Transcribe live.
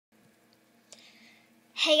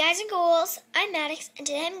Hey guys and ghouls, I'm Maddox, and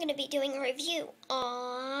today I'm going to be doing a review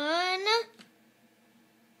on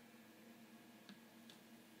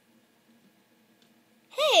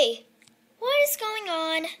Hey, what is going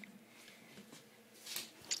on?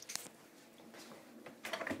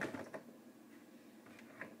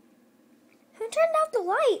 Who turned out the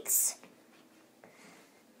lights?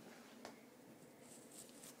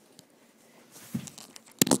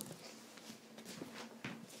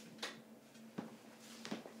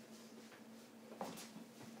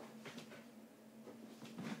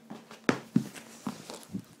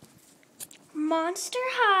 Monster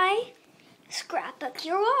High, scrapbook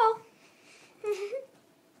your wall.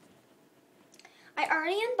 I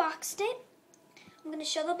already unboxed it. I'm going to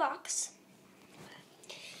show the box.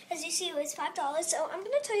 As you see, it was $5, so I'm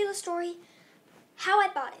going to tell you the story how I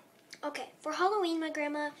bought it. Okay, for Halloween, my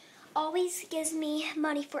grandma always gives me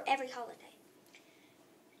money for every holiday.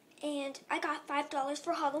 And I got $5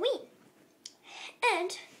 for Halloween.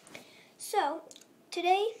 And so,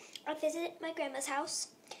 today I visited my grandma's house,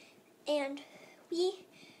 and we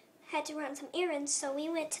had to run some errands, so we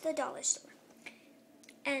went to the dollar store.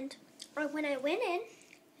 And when I went in,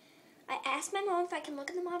 I asked my mom if I can look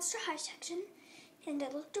in the Monster High section, and I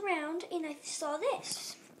looked around and I saw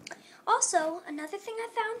this. Also, another thing I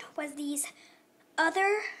found was these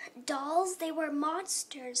other dolls. They were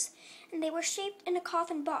monsters, and they were shaped in a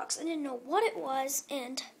coffin box. I didn't know what it was,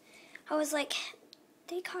 and I was like,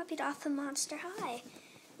 they copied off the Monster High.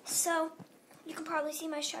 So, you can probably see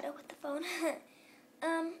my shadow with the phone.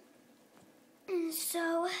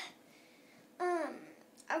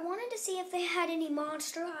 I wanted to see if they had any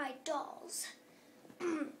Monster High dolls.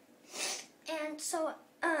 And so,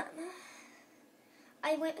 I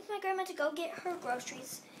went with my grandma to go get her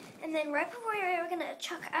groceries. And then right before we were going to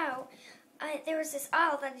check out, there was this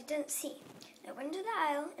aisle that I didn't see. I went into the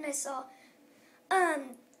aisle and I saw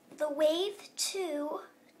the Wave 2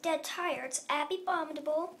 Dead Tires, Abby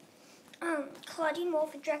Abominable, Claudine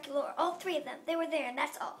Wolf, and Dracula, all three of them. They were there, and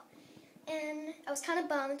that's all. And I was kind of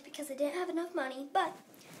bummed because I didn't have enough money, but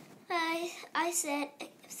I said,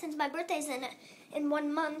 since my birthday's in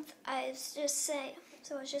 1 month, I was just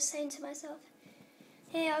saying to myself,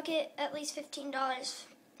 hey, I'll get at least $15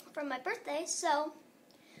 from my birthday, so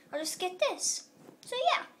I'll just get this. So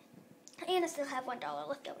yeah, and I still have $1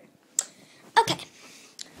 left over. Okay,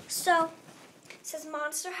 so it says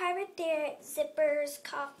Monster High right there, zippers,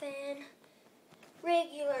 coffin,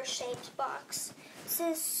 regular shaped box. It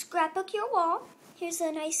says scrapbook your wall. Here's a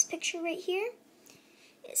nice picture right here.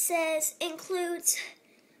 It says includes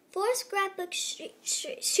 4 scrapbook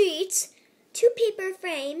sheets, 2 paper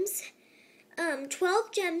frames,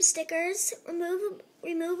 12 gem stickers,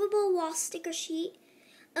 removable wall sticker sheet,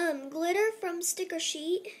 glitter from sticker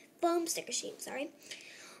sheet, foam sticker sheet, sorry,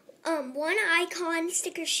 1 icon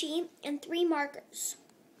sticker sheet, and 3 markers.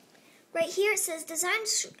 Right here it says design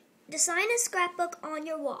a scrapbook on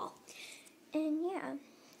your wall. And yeah,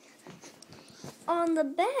 on the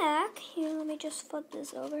back, here, let me just flip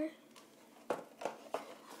this over.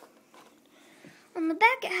 On the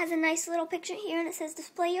back, it has a nice little picture here, and it says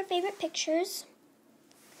display your favorite pictures.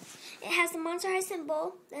 It has the Monster High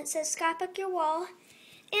symbol, and it says scrapbook your wall,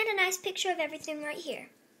 and a nice picture of everything right here.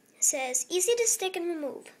 It says easy to stick and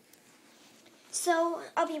remove. So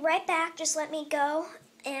I'll be right back. Just let me go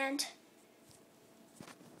and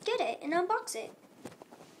get it and unbox it.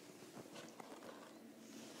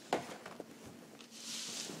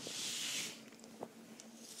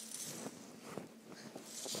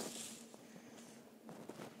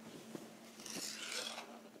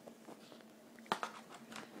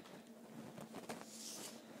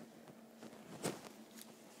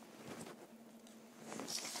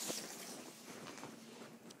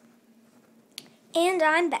 And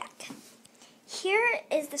I'm back. Here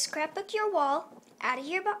is the scrapbook your wall out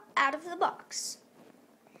of the box.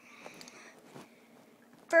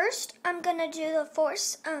 First, I'm gonna do the 4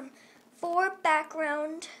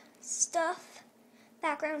 background sheets.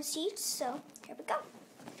 So here we go.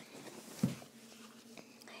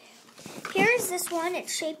 Here's this one.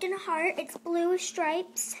 It's shaped in a heart. It's blue with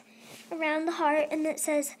stripes around the heart, and it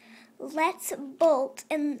says "Let's Bolt,"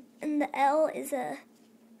 and the L is a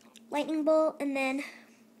lightning bolt, and then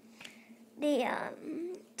the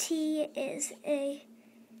T is a,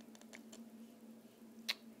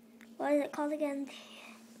 what is it called again?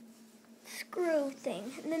 The screw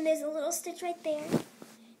thing. And then there's a little stitch right there.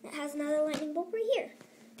 It has another lightning bolt right here.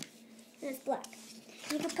 And it's black.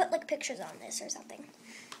 You can put like pictures on this or something.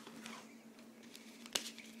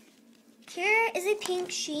 Here is a pink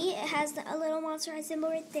sheet. It has a little Monster High symbol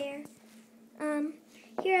right there.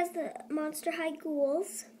 Here has the Monster High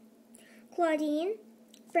ghouls. Claudine,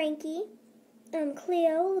 Frankie,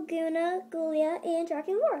 Cleo, Laguna, Julia, and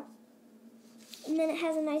Jackie and Laura. And then it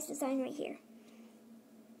has a nice design right here.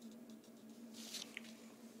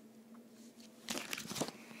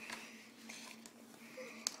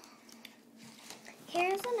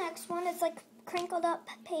 Here's the next one. It's like crinkled up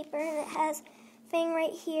paper, and it has thing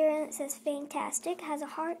right here, and it says fantastic. It has a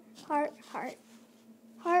heart, heart, heart,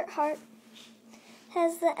 heart, heart.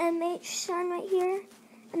 Has the MH sign right here.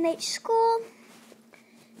 MH school.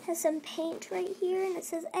 Has some paint right here, and it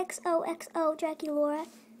says XOXO Jackie Laura.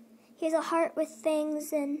 Here's a heart with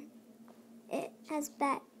things, and it has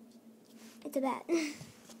bat. It's a bat.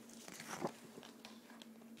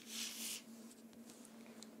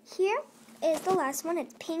 Here is the last one.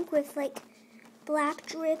 It's pink with like black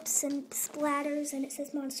drips and splatters, and it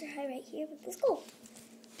says Monster High right here with the school.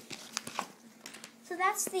 So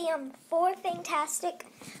that's the 4 fantastic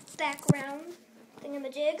background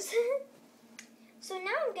thingamajigs. So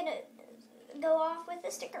now I'm gonna go off with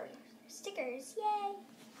the stickers. Yay!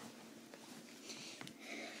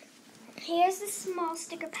 Here's the small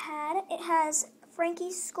sticker pad. It has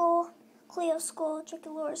Frankie's skull, Cleo's skull, Jackie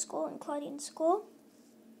Laura's skull, and Claudine's skull.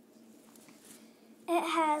 It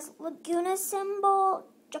has Laguna symbol,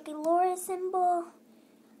 Jackie Laura symbol,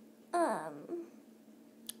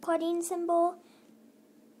 Claudine symbol,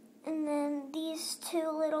 and then these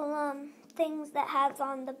 2 little things that has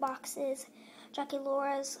on the boxes, Jackie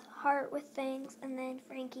Laura's heart with things, and then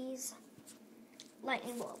Frankie's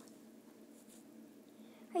lightning bolt.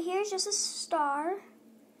 Right here is just a star.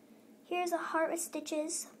 Here's a heart with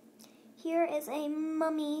stitches. Here is a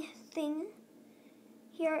mummy thing.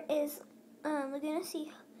 Here is Laguna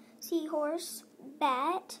seahorse,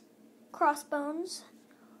 bat, crossbones,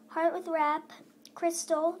 heart with wrap,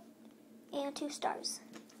 crystal, and 2 stars.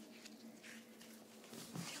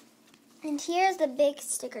 And here's the big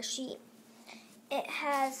sticker sheet. It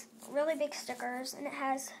has really big stickers, and it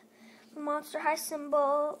has the Monster High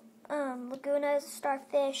symbol, Laguna's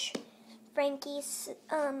starfish, Frankie's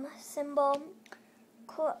symbol,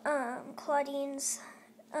 Claudine's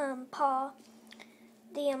paw,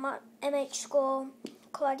 the MH skull,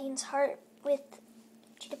 Claudine's heart with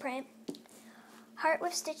cheetah print, heart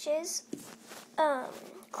with stitches,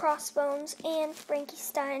 crossbones, and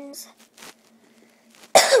Frankenstein's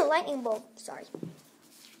lightning bolt. Sorry.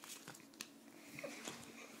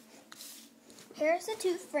 Here's the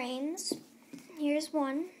 2 frames. Here's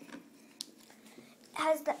one. It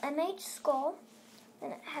has the MH skull.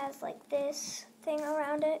 Then it has like this thing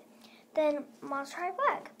around it. Then Monster High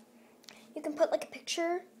flag. You can put like a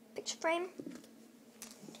picture frame.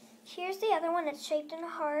 Here's the other one. It's shaped in a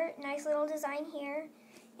heart. Nice little design here.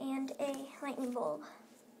 And a lightning bulb.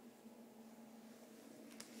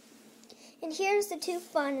 And here's the 2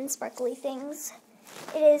 fun and sparkly things.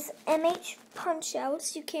 It is MH punch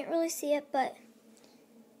outs. You can't really see it, but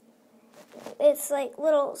it's like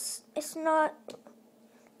little, it's not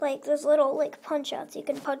like those little like punch outs you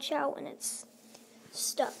can punch out when it's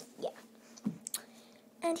stuff. Yeah.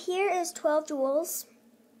 And here is 12 jewels.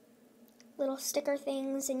 Little sticker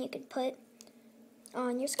things, and you can put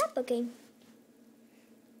on your scrapbooking.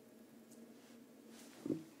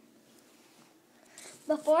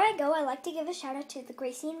 Before I go, I like to give a shout out to the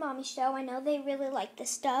Gracie and Mommy Show. I know they really like this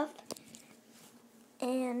stuff.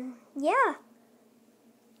 And yeah.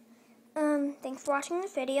 Thanks for watching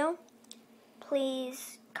this video.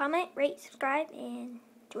 Please comment, rate, subscribe, and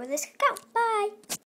enjoy this account. Bye!